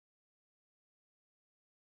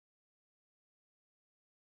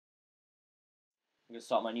I'm going to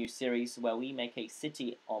start my new series where we make a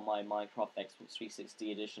city on my Minecraft Xbox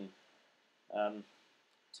 360 edition.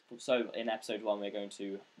 So in episode 1 we're going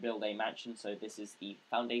to build a mansion, so this is the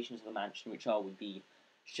foundations of the mansion which I will be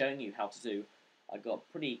showing you how to do. I've got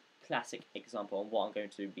a pretty classic example on what I'm going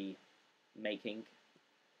to be making.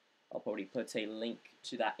 I'll probably put a link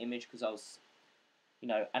to that image because I was,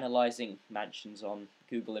 analysing mansions on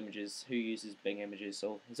Google Images. Who uses Bing Images?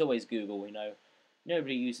 So it's always Google,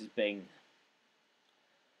 Nobody uses Bing.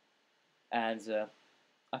 And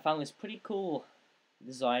I found this pretty cool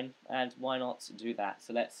design, and why not do that?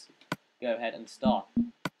 So let's go ahead and start.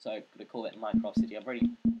 So I'm going to call it Minecraft City. I've already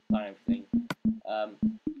done everything.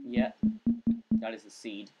 Yeah, that is the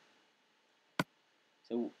seed.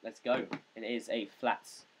 So let's go. It is a flat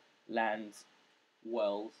land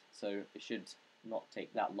world, so it should not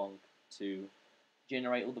take that long to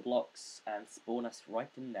generate all the blocks and spawn us right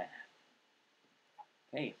in there.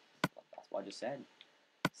 Okay, that's what I just said.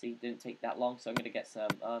 See, it didn't take that long, so I'm going to get some.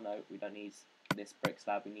 Oh no, we don't need this brick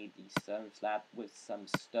slab, we need the stone slab with some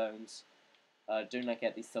stones. Do not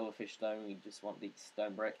get the silverfish stone, we just want the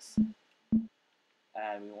stone bricks.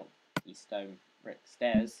 And we want the stone brick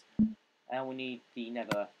stairs. And we need the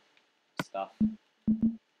nether stuff.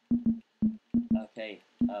 Okay,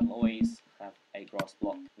 always have a grass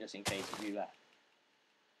block, just in case you do that.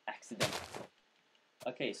 Accident.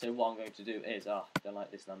 Okay, so what I'm going to do is, don't like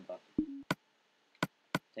this number.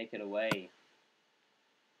 Take it away.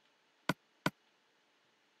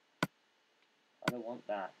 I don't want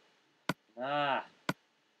that.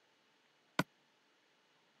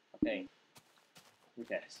 Okay. Who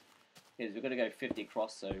cares? Because we're going to go 50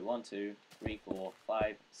 across, so 1, 2, 3, 4,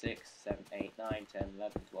 5, 6, 7, 8, 9, 10,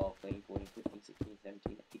 11, 12, 13, 14, 15, 16,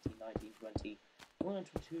 17, 18, 19, 20, 21,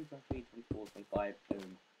 22, 23, 24, 25,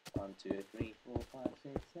 boom. 1, 2, 3, 4, 5,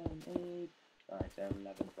 6, 7, 8, 9, 10,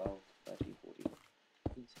 11, 12, 13, 14,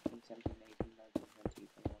 15, 16, 17, 18, 19, 20, 21, 22,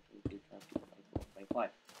 23, 24, 25.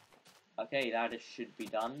 Okay, that should be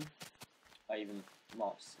done. I even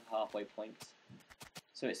marked halfway point.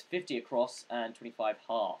 So it's 50 across and 25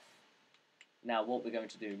 half. Now what we're going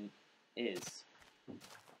to do is,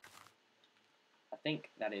 I think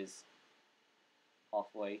that is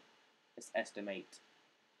halfway. Let's estimate.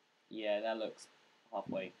 Yeah, that looks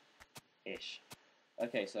halfway-ish.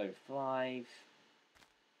 Okay, so 5,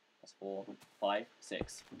 that's 4, 5,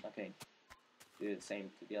 6. Okay, do the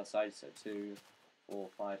same to the other side, so 2, 4,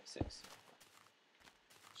 5, 6.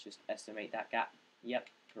 Let's just estimate that gap. Yep,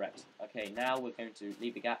 correct. Okay, now we're going to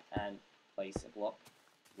leave the gap and place a block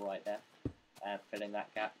right there and fill in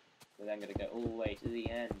that gap. We're then going to go all the way to the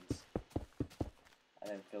end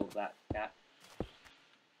and then fill that gap.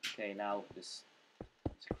 Okay, now just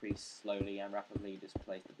decrease slowly and rapidly, just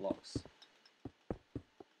place the blocks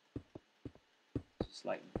just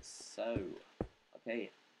like so.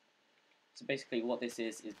 Okay, so basically what this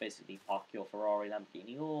is basically park your Ferrari,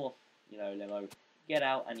 Lamborghini, or limo, get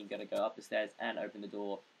out, and you're going to go up the stairs and open the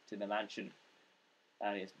door to the mansion.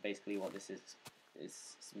 That is basically what this is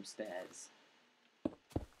some stairs,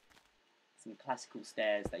 some classical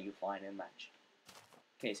stairs that you'll find in a mansion.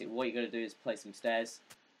 Okay, so what you're going to do is place some stairs,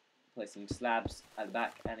 place some slabs at the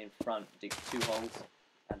back, and in front dig 2 holes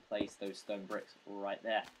and place those stone bricks right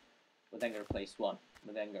there. We're then going to place 1,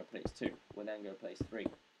 we're then going to place 2, we're then going to place 3,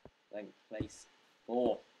 we're then place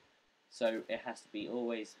 4. So it has to be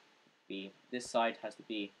always be, this side has to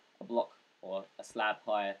be a block or a slab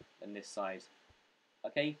higher than this side.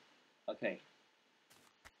 Okay? Okay.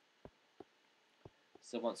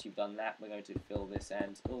 So once you've done that, we're going to fill this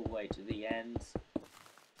end all the way to the end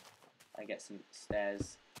and get some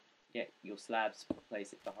stairs. Get your slabs,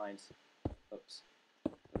 place it behind, oops,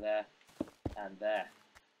 there and there.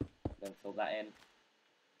 Then fill that in,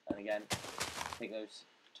 and again, take those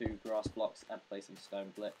 2 grass blocks and place some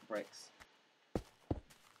stone bricks.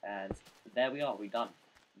 And there we are, we're done.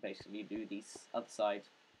 Basically, do this other side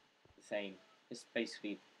the same. It's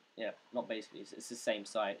basically, not basically, it's the same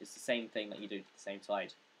side. It's the same thing that you do to the same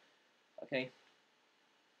side. Okay,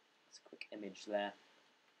 that's a quick image there.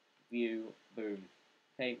 View, boom.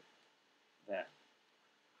 Okay, there.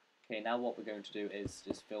 Okay, now what we're going to do is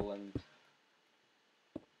just fill in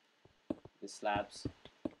the slabs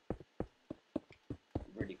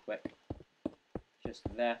really quick. Just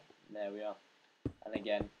there we are. And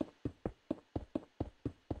again.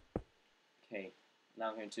 Okay, now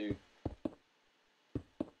I'm going to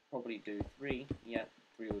probably do 3. Yeah,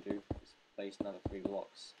 3 will do. Just place another 3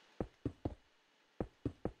 blocks.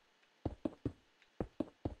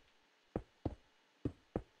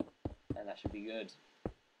 And that should be good.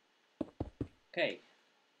 Okay,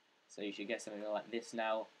 so you should get something like this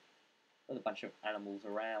now, with a bunch of animals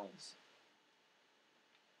around.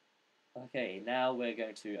 Okay, now we're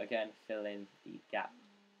going to again fill in the gap,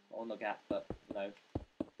 or not gap, but no,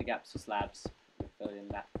 the gaps for slabs. We're filling in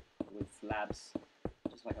that with slabs,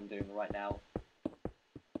 just like I'm doing right now.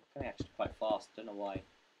 Going actually quite fast. Don't know why.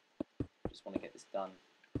 Just want to get this done.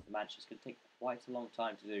 The match is going to take quite a long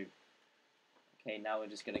time to do. Okay, now we're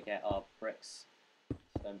just going to get our bricks,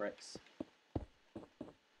 stone bricks,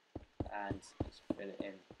 and just fill it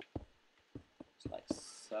in, just like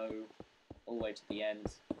so, all the way to the end.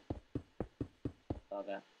 Oh,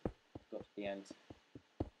 there, got to the end,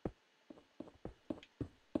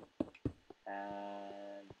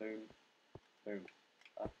 and boom, boom,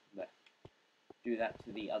 up there. Do that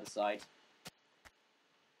to the other side.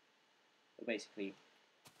 But basically,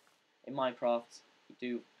 in Minecraft, you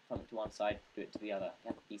do something to one side, do it to the other. You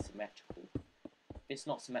have to be symmetrical. If it's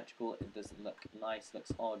not symmetrical, it doesn't look nice,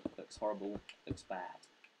 looks odd, looks horrible, looks bad.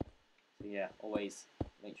 So yeah, always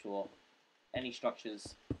make sure any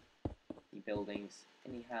structures, any buildings,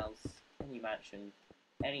 any house, any mansion,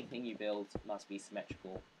 anything you build must be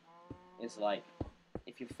symmetrical. It's like,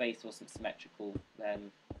 if your face wasn't symmetrical,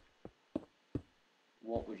 then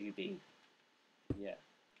what would you be? Yeah.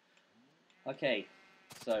 Okay,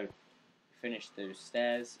 so finish those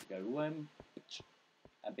stairs, go and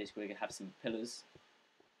basically we're going to have some pillars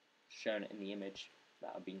shown in the image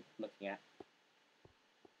that I've been looking at.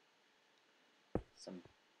 Some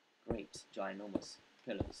great, ginormous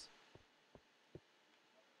pillars.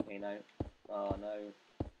 You know, oh no,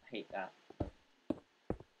 I hate that. It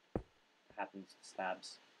happens to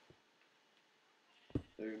slabs.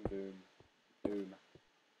 Boom, boom, boom,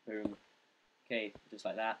 boom. Okay, just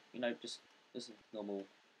like that. You know, just a normal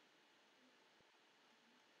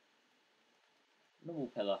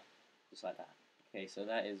pillar, just like that. Okay, so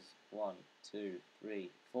that is 1, 2,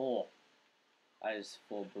 3, 4. That is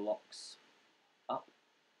 4 blocks up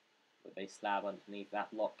with a slab underneath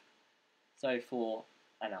that block. So 4.5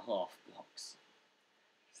 blocks.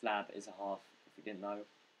 Slab is a half, if you didn't know.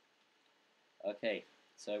 Okay,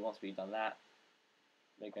 so once we've done that,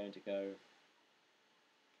 we're going to go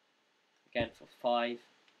again for 5,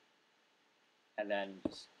 and then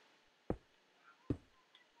just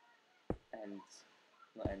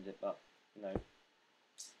not end it, but you know,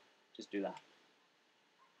 just do that,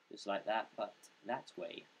 just like that, but that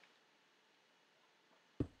way.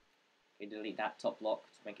 Okay, delete that top block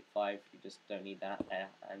to make it 5. You just don't need that there,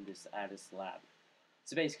 and just add a slab.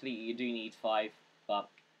 So basically, you do need 5, but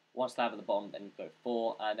one slab at the bottom, then go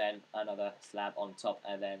 4, and then another slab on top,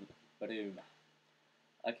 and then boom.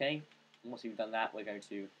 Okay, once we've done that, we're going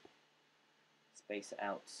to space it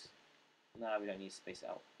out. No, we don't need to space it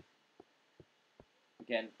out.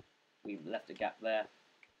 Again, we've left a gap there.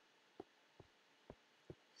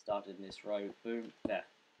 Started in this row, boom, there.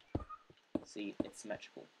 See, it's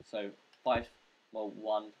symmetrical. So 5, well,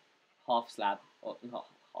 1 half slab, or not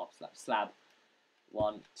half slab, slab.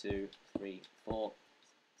 1, 2, 3, 4,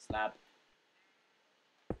 slab.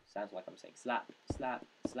 Sounds like I'm saying slab, slab,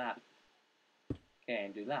 slab. Okay,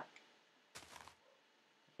 and do that.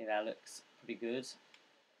 Okay, that looks pretty good.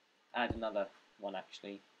 Add another one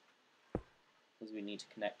actually, because we need to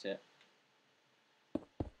connect it.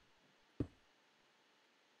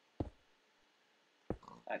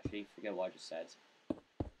 Actually, forget what I just said.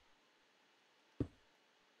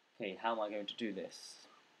 Okay, how am I going to do this?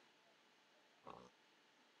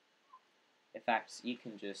 In fact, you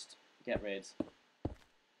can just get rid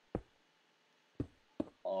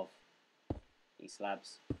of these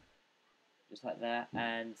slabs, just like that,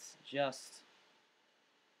 and just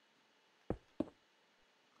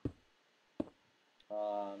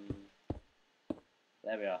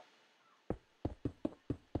there we are.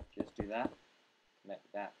 Just do that,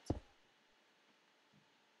 connect that.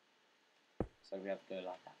 So we have to go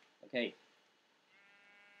like that. Okay.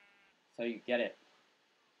 So you get it.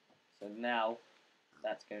 So now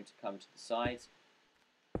that's going to come to the side.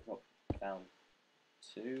 Drop down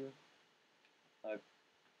 2,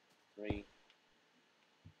 3,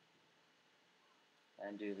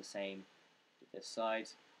 and do the same to this side.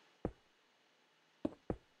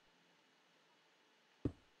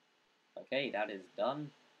 Okay, that is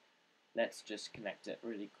done. Let's just connect it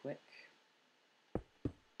really quick.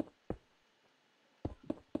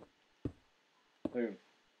 Boom.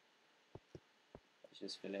 Let's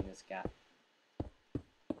just fill in this gap.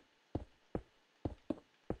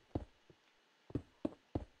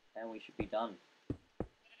 And we should be done.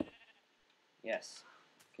 Yes.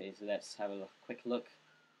 Okay, so let's have a quick look.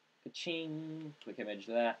 Ka-ching! Quick image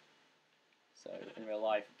there. So, in real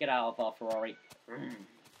life, get out of our Ferrari.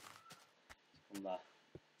 From the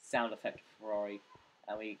sound effect of Ferrari.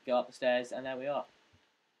 And we go up the stairs, and there we are.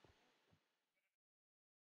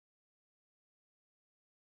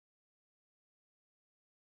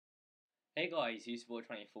 Hey guys,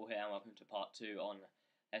 Usable24 here and welcome to part 2 on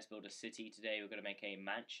Let's Build a City. Today we're going to make a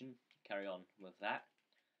mansion, carry on with that.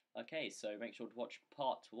 Okay, so make sure to watch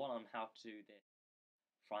part 1 on how to do the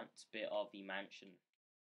front bit of the mansion.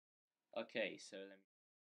 Okay, so let me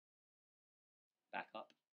back up.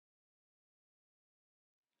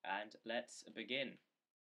 And let's begin.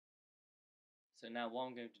 So now what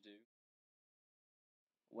I'm going to do,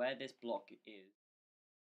 where this block is,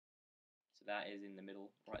 so that is in the middle,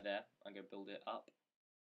 right there, I'm going to build it up.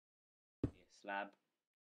 A slab.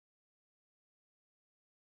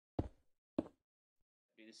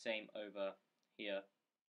 Do the same over here.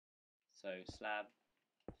 So slab,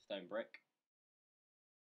 stone brick.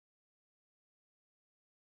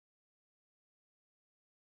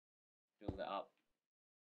 Build it up.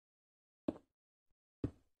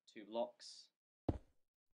 2 blocks.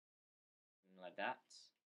 Like that.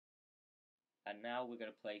 And now we're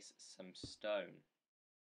going to place some stone.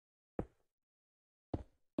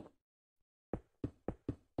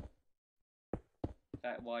 In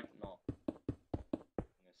fact, why not?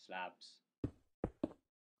 Slabs.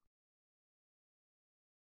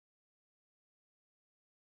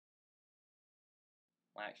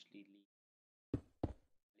 I actually leave.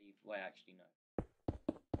 Wait, actually no.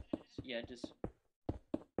 So, yeah, just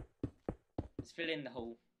fill in the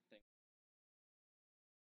whole thing.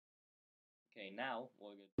 Okay, now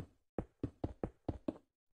we're good.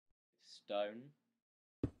 Stone.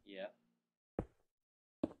 Yeah.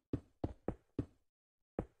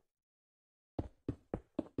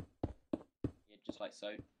 Yeah, just like so.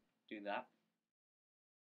 Do that.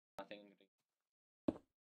 I think I'm gonna.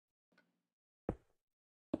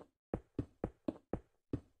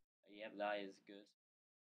 Yeah, that is good.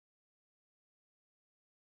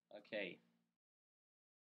 Okay.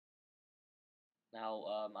 Now,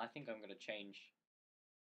 I think I'm gonna change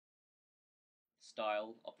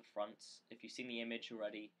style of the fronts. If you've seen the image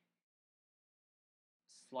already,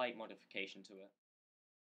 slight modification to it.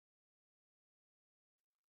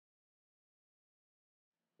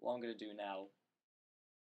 What I'm going to do now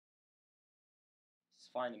is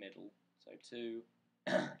find the middle. So 2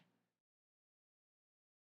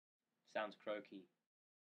 sounds croaky.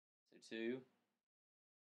 So 2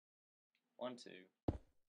 1 2.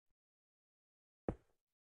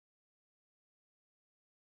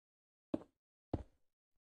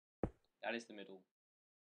 That is the middle.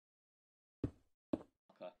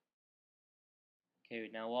 Okay,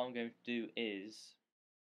 now what I'm going to do is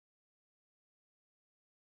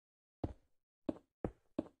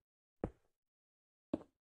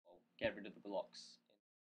get rid of the blocks.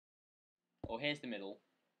 Oh, here's the middle.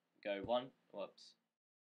 Go 1, whoops.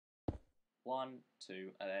 1,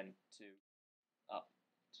 2, and then 2 up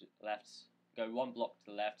to the left. Go 1 block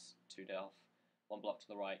to the left, 2 off. 1 block to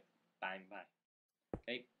the right, bang, bang.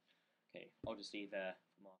 Okay, I'll just leave there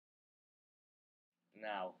for mark.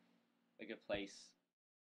 Now, we're going to place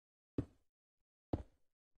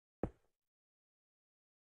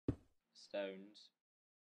stones,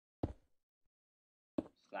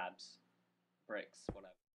 slabs, bricks,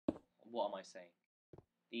 whatever. What am I saying?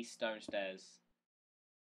 These stone stairs.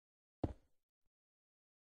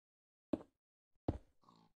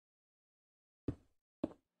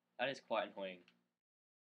 That is quite annoying.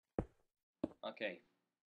 Okay.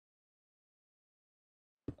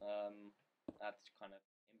 I have to kind of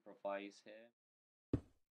improvise here.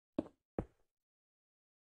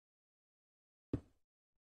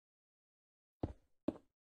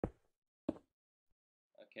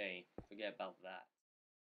 Okay, forget about that.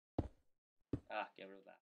 Get rid of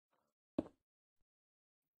that.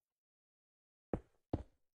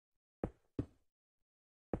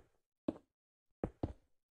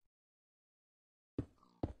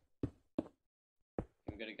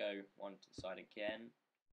 I'm gonna go 1 to the side again.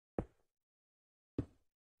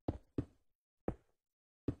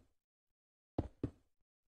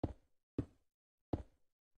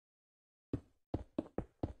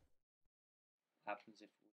 What happens if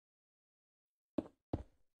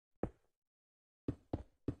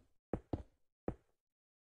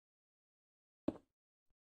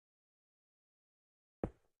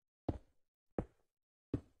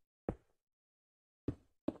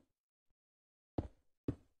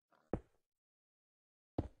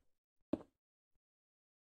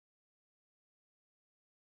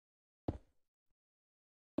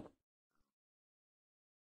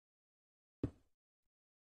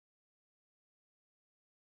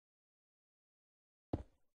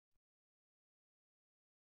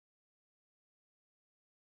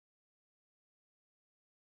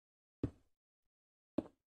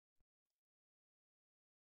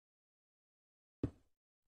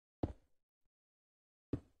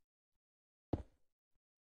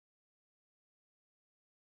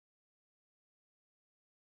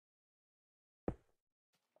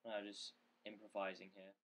No, just improvising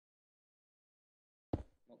here.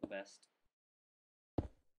 Not the best.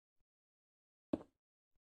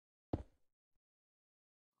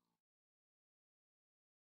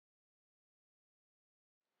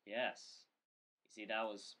 Yes. You see, that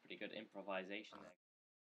was pretty good improvisation there.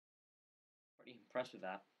 Pretty impressed with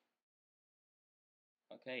that.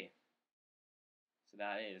 Okay. So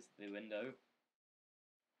that is the window.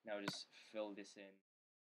 Now just fill this in.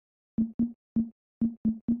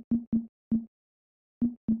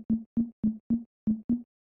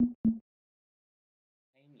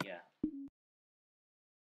 Yeah.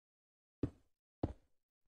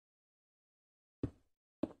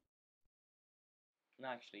 And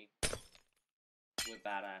actually, we're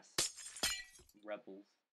badass rebels.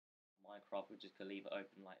 Minecraft, we're just gonna leave it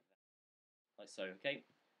open like that. Like so, okay?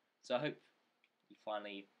 So I hope you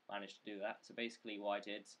finally managed to do that. So basically what I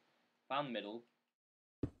did, found the middle.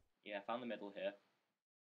 Yeah, I found the middle here.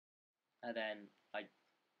 And then I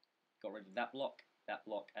got rid of that block,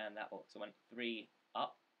 and that block. So I went 3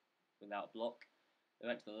 up without a block. I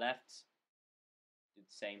went to the left, did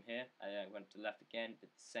the same here. And then I went to the left again, did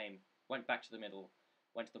the same. Went back to the middle.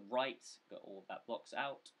 Went to the right, got all that blocks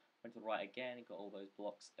out. Went to the right again, got all those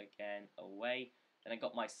blocks again away. Then I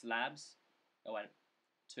got my slabs. I went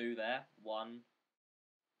 2 there, 1,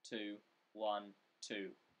 2, 1,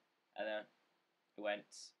 2. And then it went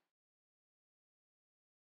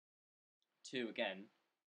 2 again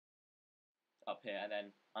up here, and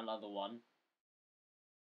then another 1.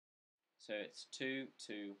 So it's 2,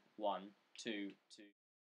 2, 1, 2, 2.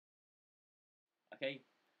 Okay,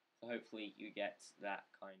 so hopefully you get that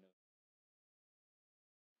kind of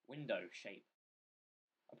window shape.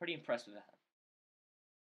 I'm pretty impressed with that.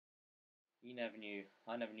 You never knew.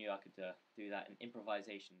 I never knew I could do that in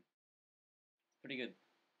improvisation. Pretty good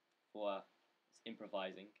for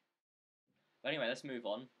improvising. But anyway, let's move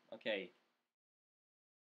on. Okay.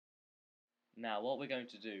 Now what we're going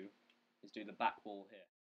to do is do the back wall here.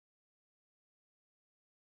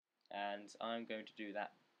 And I'm going to do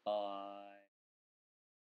that by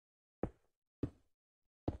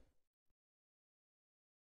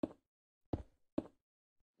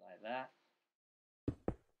like that.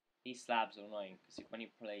 These slabs are annoying because when you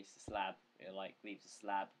place the slab, it like leaves a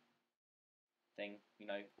slab thing, you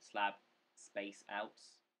know, slab space out.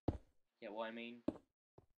 Get what I mean?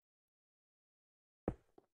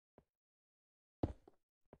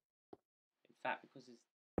 In fact, because it's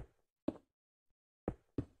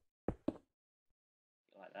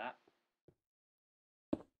like that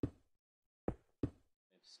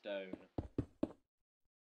with stone.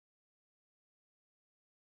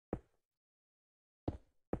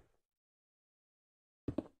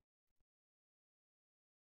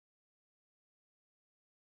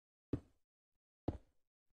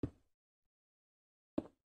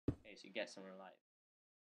 Okay, so you get something like.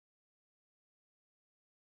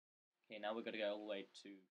 Okay, now we're gonna go all the way to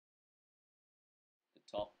the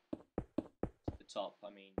top. To the top,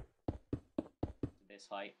 I mean, to this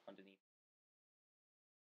height underneath.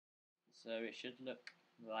 So it should look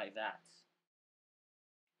like that.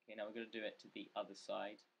 Okay, now we're gonna do it to the other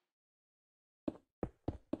side.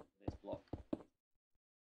 This block.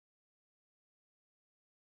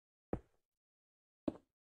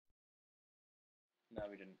 No,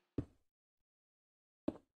 we didn't.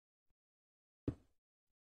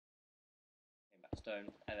 Came back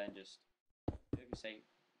stone, and then just, if you say,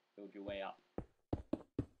 build your way up. Like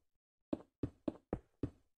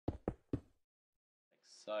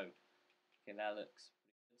so. Okay, that looks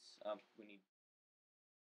pretty good. We need.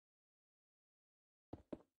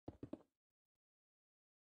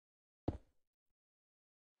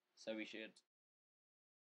 So we should.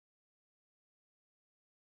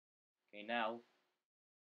 Okay, now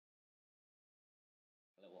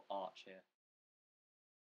a little arch here.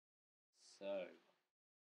 So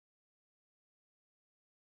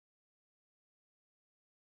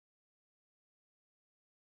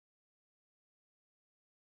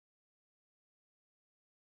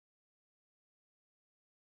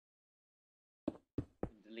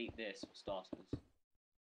delete this for starters.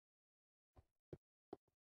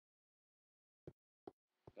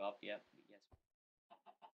 Go up, yep, yes.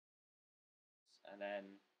 And then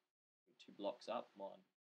 2 blocks up, 1.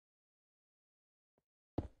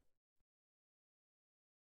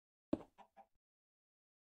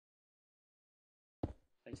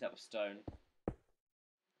 Place that with stone.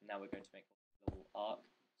 Now we're going to make a little arc.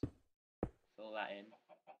 Fill that in.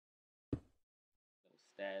 Little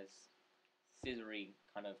stairs. Scissory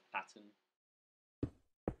kind of pattern.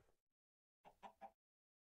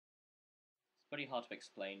 It's pretty hard to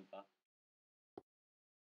explain, but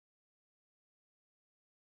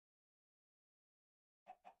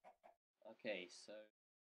Okay, so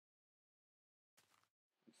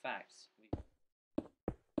in fact,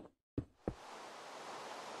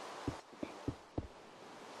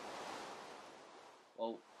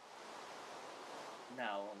 well,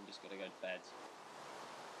 now I'm just gonna go to bed.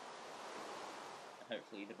 And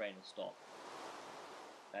hopefully the rain will stop.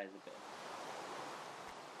 That is a bit.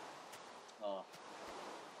 Oh,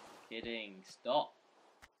 kidding! Stop!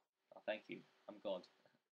 Oh, thank you. I'm God.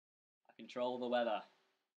 I control the weather.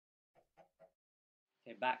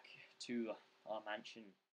 Okay, back to our mansion.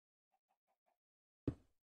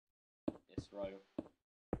 This row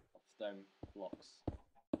of stone blocks.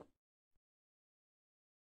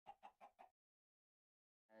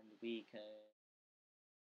 And we can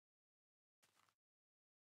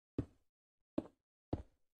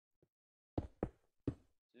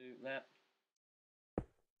do that.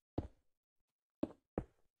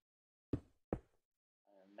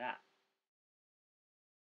 And that.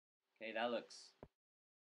 Okay, that looks...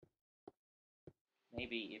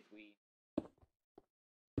 Maybe if we...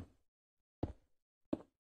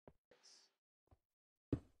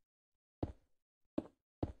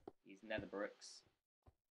 These nether bricks.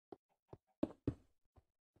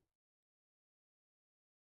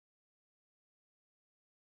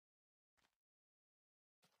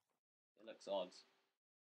 It looks odd.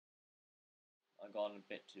 I've gone a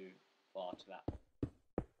bit too far to that.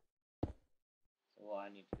 So what I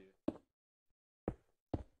need to do...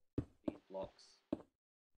 These blocks.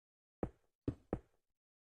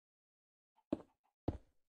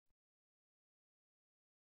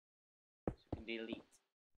 So we can delete.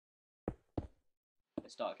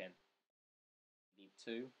 Let's start again. Delete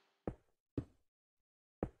 2.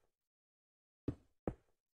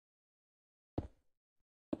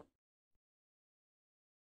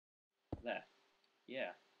 There.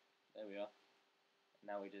 Yeah. There we are.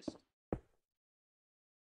 Now we just...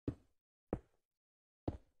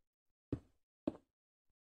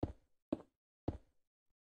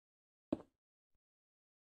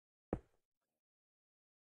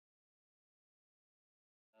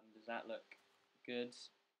 does that look good?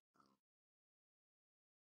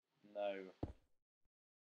 No.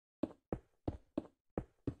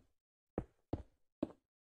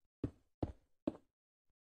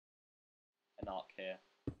 An arc here.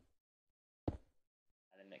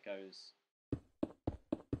 And then it goes...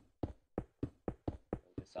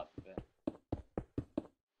 Build this up a bit.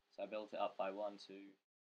 So I built it up by 1, 2,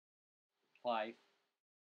 5.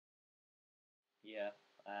 Yeah,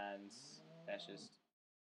 and that's just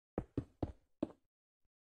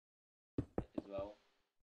it as well.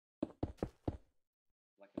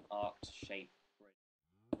 Like an arced shape bridge.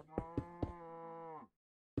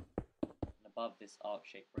 And above this arc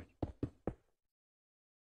shaped bridge.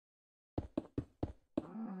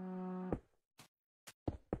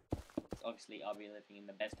 So obviously I'll be living in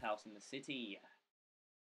the best house in the city.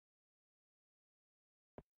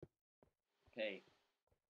 Okay.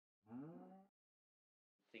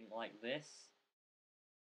 Thing like this.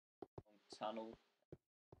 Tunnel.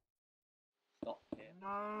 Stop here.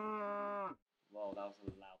 Whoa, that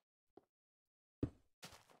was loud.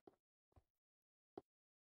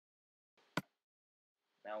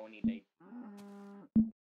 Now we need a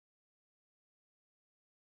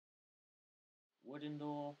wooden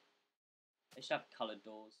door. They should have coloured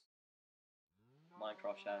doors.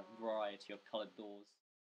 Minecraft should have a variety of coloured doors.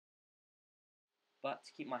 But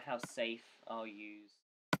to keep my house safe, I'll use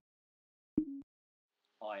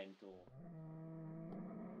iron door.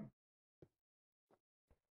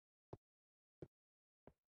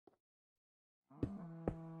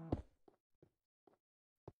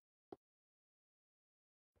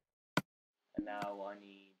 And now I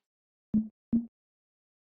need...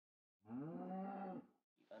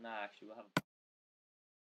 no, actually we'll have...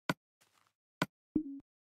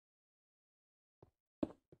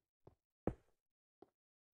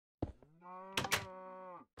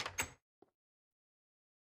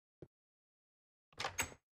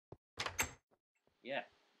 Yeah,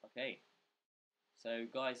 okay. So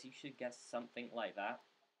guys, you should guess something like that.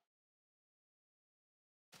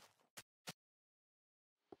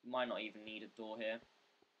 You might not even need a door here,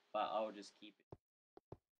 but I'll just keep it.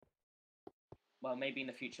 Well, maybe in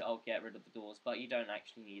the future I'll get rid of the doors, but you don't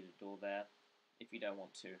actually need a door there if you don't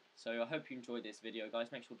want to. So I hope you enjoyed this video,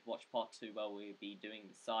 guys. Make sure to watch part 2 where we'll be doing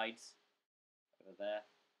the sides over there.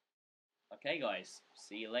 Okay, guys.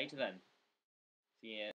 See you later then. See ya.